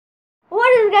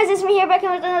up guys, it's me here back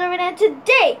with another video.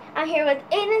 Today I'm here with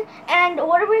Aiden, and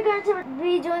what we're going to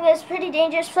be doing is pretty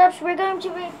dangerous flips. We're going to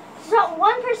be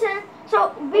 1%.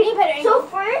 So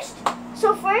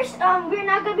first we're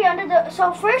not going to be under the.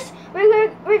 So first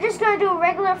we're just going to do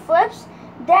regular flips.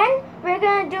 Then we're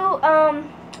going to do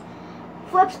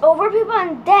flips over people,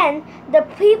 and then the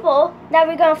people that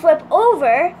we're going to flip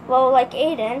over, well, like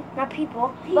Aiden, not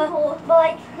people. But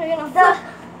like we're going to flip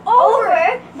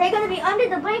over, they're going to be under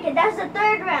the blanket. That's the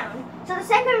third round. So the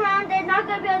second round, they're not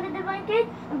going to be under the blanket,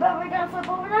 but we're going to flip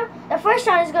over them. The first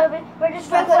round is going to be, we're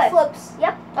just going to flip. Flips.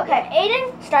 Yep. Okay,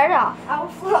 Aiden, start off. I'll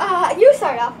flip. You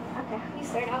start off. Okay. You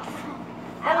start off.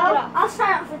 I'll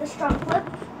start off with a strong flip.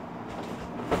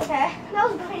 Okay. That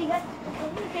was pretty good.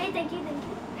 Okay, thank you.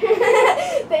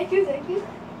 Thank you.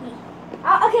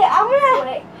 Okay, I'm gonna.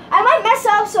 Wait. I might mess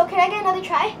up, so can I get another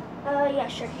try? Yeah,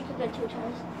 sure. You can get 2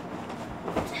 tries.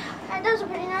 That was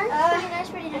pretty nice.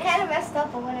 Pretty nice. I kind of messed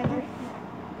up or whatever.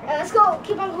 Let's go.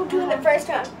 Keep on doing the first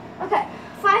round. Okay,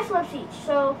 5 flips each.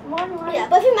 So 1. Yeah,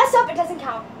 but if you mess up, it doesn't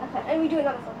count. Okay. And we do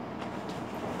another flip.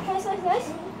 Nice.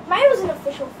 Mine was an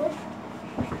official flip.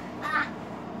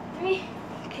 3.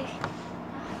 Okay.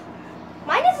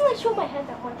 Mine doesn't like show my head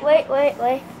that much. Wait. Wait,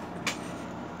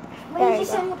 There is he you go.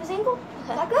 setting up his angle? Is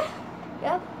that good?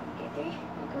 Yep. Okay, 3.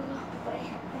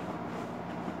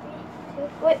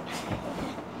 Wait.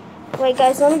 Wait,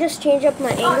 guys, let me just change up my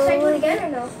angle. Oh, should I do a it little bit.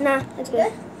 again or no? Nah, it's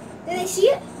good. Did they see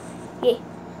it? Yeah.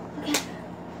 Okay.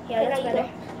 Yeah, that's now you better.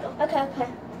 go. Okay.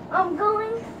 I'm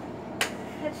going.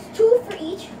 That's 2 for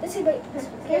each. This is wait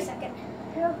a second.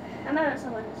 I'm out of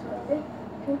someone as well.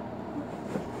 2.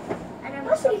 And That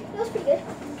was pretty good.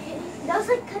 that was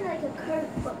like kind of like a curve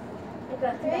flip. Like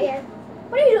a 3.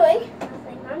 What are you doing?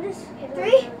 Nothing. I'm just.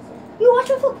 3. You watch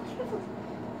my flip.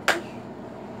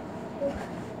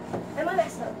 I might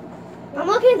mess up. I'm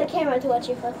looking at the camera to watch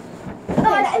you flip. Oh,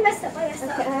 I messed up. Okay,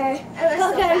 alright. I messed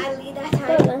up badly that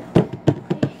time.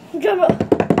 Drum roll.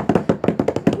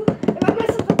 If I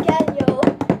mess up again, yo.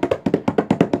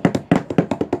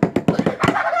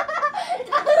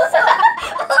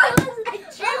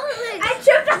 I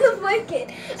tripped on the blanket.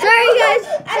 Sorry, guys.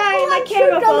 Sorry, my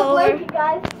camera fell over. Blanket,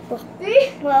 guys.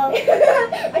 3. Well, I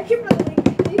tripped on the blanket.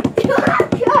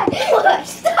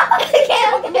 Stop.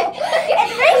 Okay.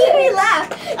 It's making me laugh.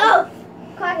 oh,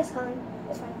 Clark is calling.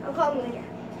 That's fine. I'll call him later.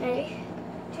 Right.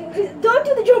 2. Don't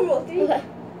do the drum roll. 3, Okay.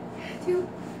 2,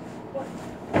 1.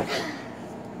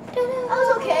 That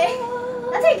was okay.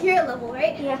 That's like your level,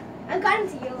 right? Yeah. I've gotten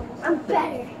to your level. I'm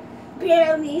better.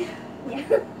 Barely. Yeah.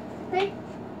 3, 2.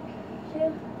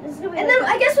 This is gonna be. And then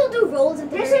I guess we'll do rolls at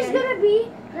the this very is end. gonna be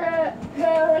the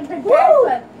like the Woo!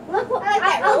 dead flip. Look what I like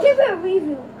that I'll roll. give it a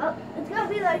review. It's gonna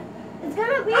be like. It's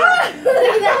gonna be.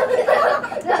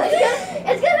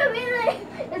 It's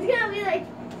gonna be like.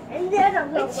 And then a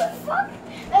little bit. Fuck.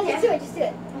 Okay, just do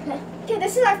it. Okay. Okay,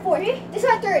 this is our 4th. This is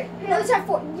our 3rd. No, this is our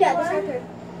 4th. Yeah, this is our 3rd.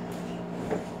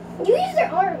 You use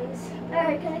their arms.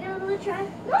 Alright, can I get another try?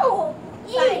 No.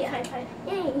 Fine.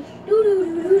 Yay. Do.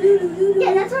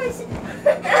 Yeah, that's what I said.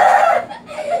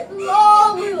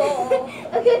 Lol.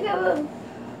 Okay, go.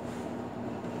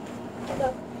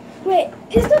 Wait,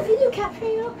 is the video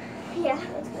capturing you? Yeah,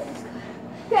 that's good.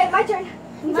 Okay, my turn.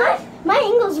 My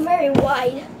angle's very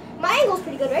wide. My angle's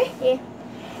pretty good, right? Yeah.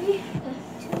 3, 2.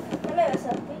 I might mess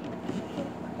up.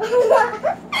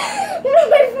 What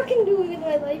am I fucking doing with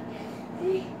my life?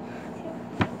 3, 2.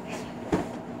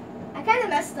 I kind of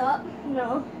messed up.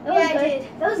 No. Yeah, I did.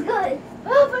 That was good.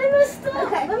 Oh, but I messed up.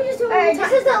 Okay. Let me just do it Alright, one more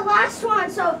this time. is the last one,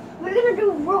 so we're gonna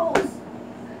do rolls.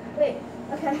 Wait.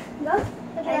 Okay. No?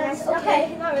 Okay, nice.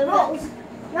 okay. Not really. Rolls.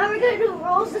 Now we're gonna do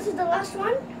rolls. This is the last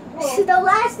one. This is the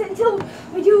last until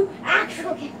we do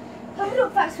actual. Okay. I'm gonna do a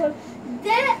fast one.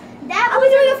 Are we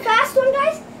doing a fast one,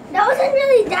 guys? That wasn't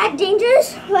really that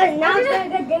dangerous, but now it's gonna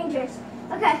get dangerous.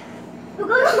 Okay. We'll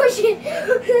go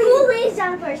who lays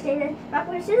down first, David? Rock,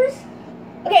 paper, scissors?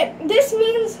 Okay, this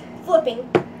means flipping.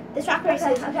 This rock, paper,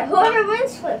 scissors. Okay. Whoever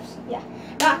wins flips. Yeah.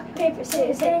 Rock, paper,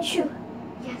 scissors, then shoot.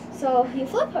 Yes. So you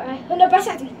flip, alright? Oh, no, press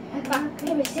after me. Rock,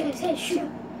 paper, scissors, shoot.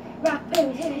 Rock,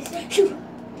 paper, scissors, shoot.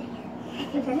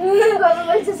 Okay. Whoever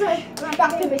wins this one.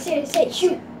 Rock, paper, scissors,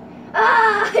 shoot.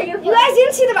 Ah! You guys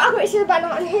didn't see the rock, paper, scissors button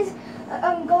on his.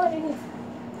 Go underneath.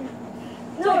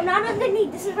 No, not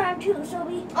underneath. This is round 2, so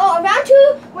we. Oh, round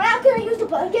 2. We're not gonna use the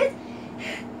blanket.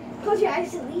 Close your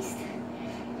eyes at least.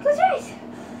 Close your eyes.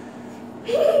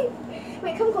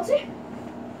 Wait, come closer.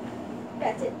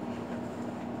 That's it.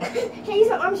 Can I use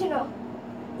my arms or no?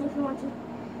 If you want to.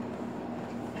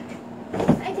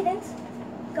 I didn't.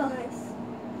 Go. Nice.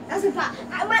 That's a pot.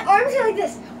 My arms are like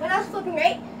this. When I was flipping,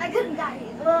 right? I couldn't die.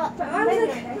 Well, My arms are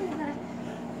like that.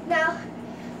 Now,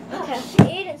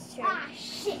 Okay. Aiden's turn. Ah,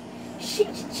 shit. Shit.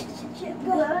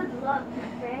 Go. Good luck, my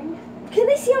friend. Can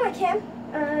they see on my cam?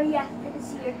 Yeah, I can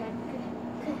see your head.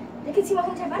 They can see my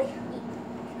whole entire body?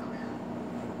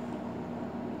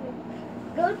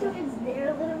 Go towards there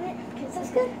a little bit. Okay, so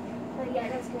that's good. Yeah,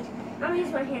 that's good. I'm gonna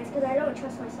use my hands because I don't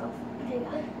trust myself. There you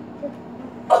go.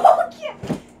 Oh, yeah.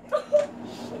 Oh,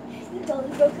 shit. You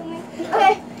totally broken me.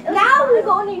 Okay, now we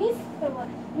go underneath. Or what?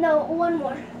 No, one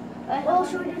more. Well,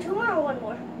 Should we do two more or one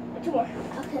more? two more.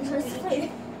 Okay, so let's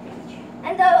play.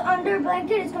 And the under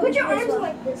blanket is gonna Put be your this arms one.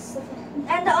 like this.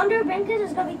 And the under blanket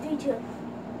is gonna be 3, 2.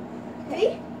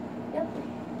 3? Yep.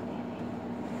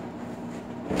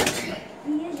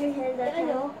 You use your hands. I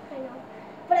know.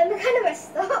 But I'm kind of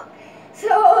messed up.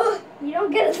 So, You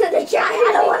don't get another shot.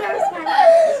 I don't want to risk my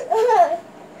life.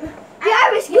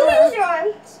 You use your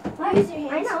arms. You use your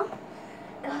hands. I know.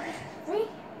 Go. 3,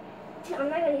 2. I'm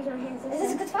not gonna use my hands. Is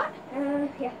this a good spot?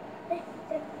 Yeah.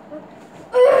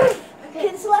 Okay,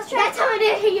 this is the last try. That time I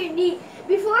didn't hit your knee.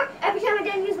 Before, every time I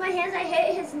didn't use my hands, I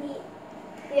hit his knee.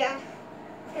 Yeah.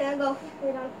 And I'll go.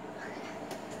 Wait on.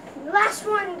 Last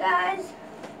one, guys.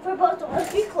 For both of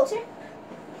us. Be closer.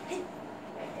 Right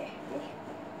there.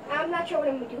 I'm not sure what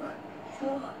I'm gonna do.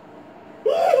 So,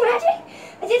 imagine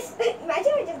I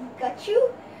just got you.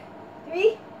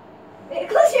 3. Wait,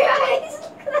 close your eyes.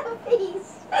 Look at that face.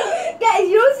 Guys,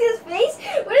 you don't see his face?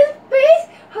 What is his face?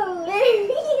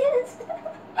 Hilarious.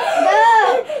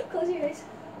 No. Close your eyes.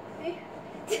 3.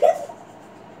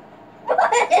 What?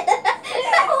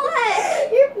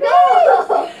 Your face. No.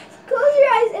 Close your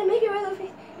eyes and make a regular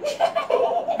face.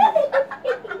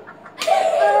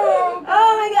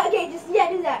 Oh my god. Okay, just do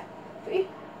that. 3.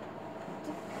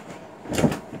 2.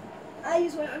 I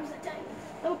use my arms that time.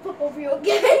 I'll flip over you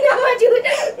again. I'm gonna do it.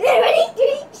 Ready?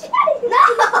 3. No.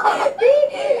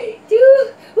 3,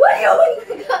 2. What are you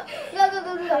doing?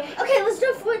 Go. Okay, let's do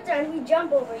a foot down. We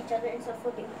jump over each other instead of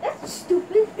flipping. That's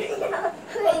stupid.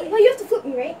 Well, you have to flip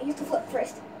me, right? You have to flip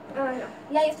first. No.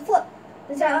 Yeah, you have to flip.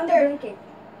 Is that under blanket?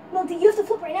 No, you have to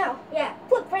flip right now. Yeah.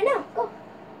 Flip right now. Go.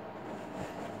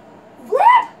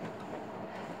 Flip!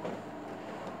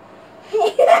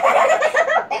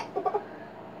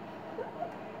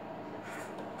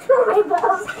 My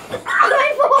balls. My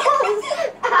balls.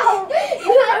 Ow.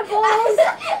 You got balls.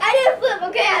 I didn't flip,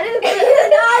 okay? I didn't flip.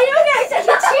 No, you don't get such a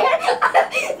chance.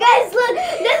 Guys, look.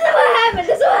 This is what happened.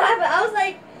 I was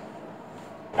like...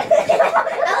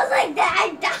 that. I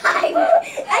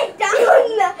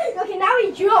died. Okay, now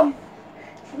we jump.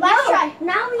 Last try.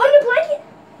 Now we... On the blanket?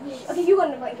 Yes. Okay, you go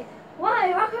on the blanket.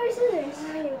 Why? Rock, paper, scissors.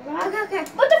 Okay.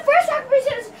 But the first rock, paper,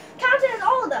 scissors counted as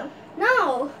all of them.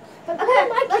 No. But Okay,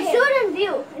 let's do it in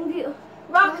view.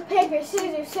 Rock, paper,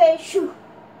 scissors, say shoe.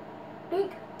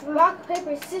 Doink. Rock,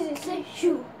 paper, scissors, say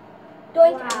shoe.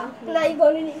 Doink. Wow. Now you go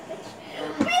underneath.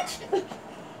 Bitch.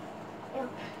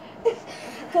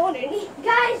 Go underneath.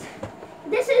 Guys,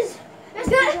 this is...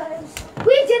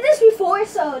 We did this before,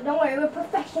 so don't worry, we're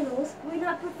professionals. We're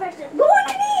not professionals. Go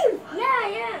underneath.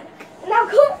 Yeah. Now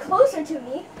come closer to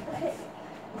me. Okay.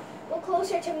 Go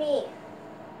closer to me.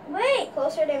 Wait.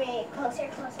 Closer to me. Closer to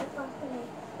me.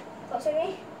 Closer to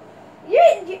me. You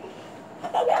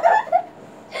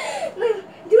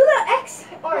do the X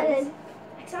arms.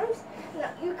 X arms? No,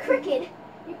 you're crooked.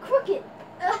 You're crooked.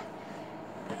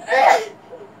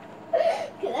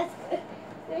 Okay, that's good.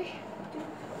 3, 2.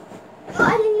 Oh, I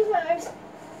didn't use my arms.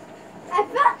 I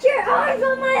felt your arms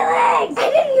on my legs. I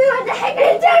didn't know what the heck I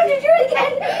did time to do it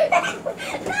again.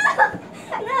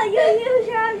 No, you use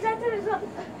your arms that time as well.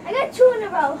 I got 2 in a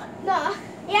row. No.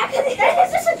 Yeah, because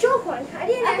That's just a joke one. I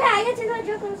didn't. Okay, I get to do a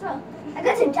joke one as well. I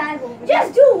got to dive over.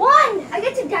 Just do one. I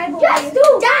get to dive over. Just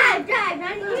do dive.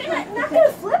 Not You're even not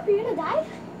gonna flip. You're gonna dive.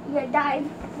 Yeah, dive.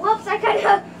 Whoops, I kind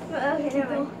of... Okay,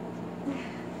 never mind.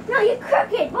 No, you're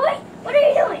crooked, boy. What are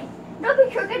you doing? Don't be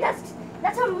crooked.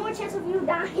 That's a more chance of you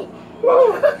dying.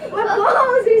 My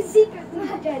balls are secretly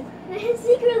dead. They're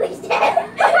secretly dead.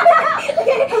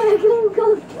 Okay, go.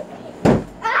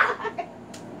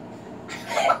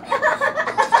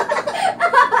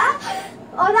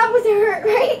 Oh, that must hurt,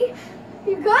 right?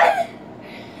 You good?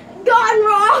 Gone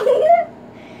wrong.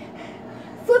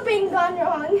 Flipping gone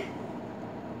wrong.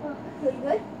 Oh, you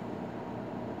good?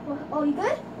 Oh, you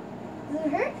good? Does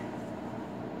it hurt?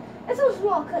 It's a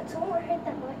small cut, so it won't hurt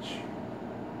that much.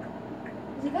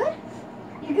 Is it good?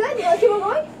 You good? You want to keep on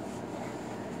going?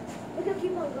 We can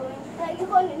keep on going. You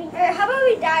go underneath. Alright, how about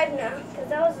we dive now? Because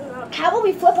that was enough. How about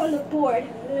we flip on the board?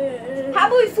 How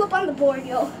about we flip on the board,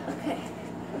 yo? Okay.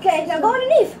 Okay, now go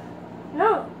underneath.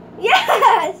 No.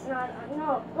 Yes!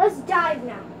 No. Let's dive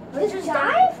now. Let's just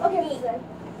dive? Okay, good.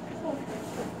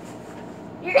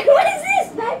 What is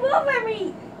this? Dive over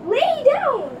me. Leave!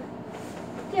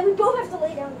 we both have to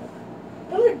lay down.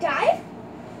 I'm gonna dive.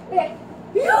 Okay.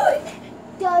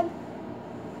 Done.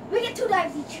 We get 2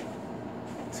 dives each.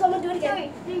 So I'm gonna do it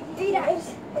again. 3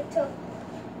 dives. Two.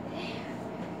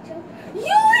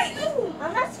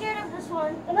 I'm not scared of this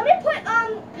one. And let me put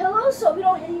pillows so we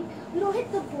don't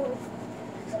hit the board.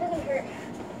 So it doesn't hurt.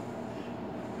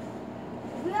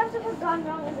 We have to put gone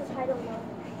wrong in the title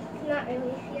though. Not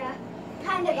really. Yeah.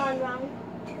 Kinda gone wrong.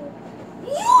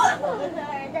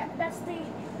 That's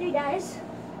 3 dives.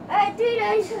 Alright, 3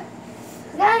 dives.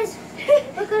 Guys,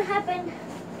 what could happen?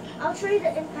 I'll show you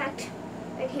the impact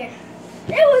right here.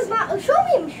 It was not.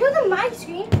 Show them my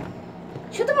screen.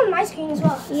 Show them on my screen as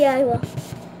well. Yeah, I will.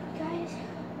 Guys,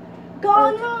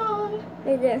 gone wrong.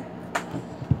 Right there.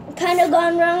 Kinda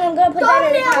gone wrong. I'm gonna put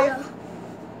that in the title.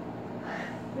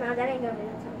 No, that ain't gonna be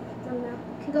the thumbnail.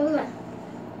 Okay, go. Look.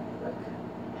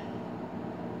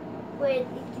 Wait,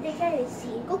 they can't even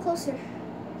see. Go closer.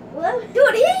 What?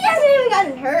 Dude, he hasn't even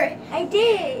gotten hurt. I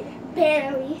did.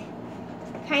 Barely.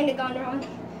 Kinda gone wrong.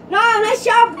 No, nice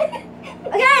job.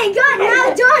 Okay, good.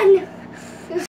 Now done.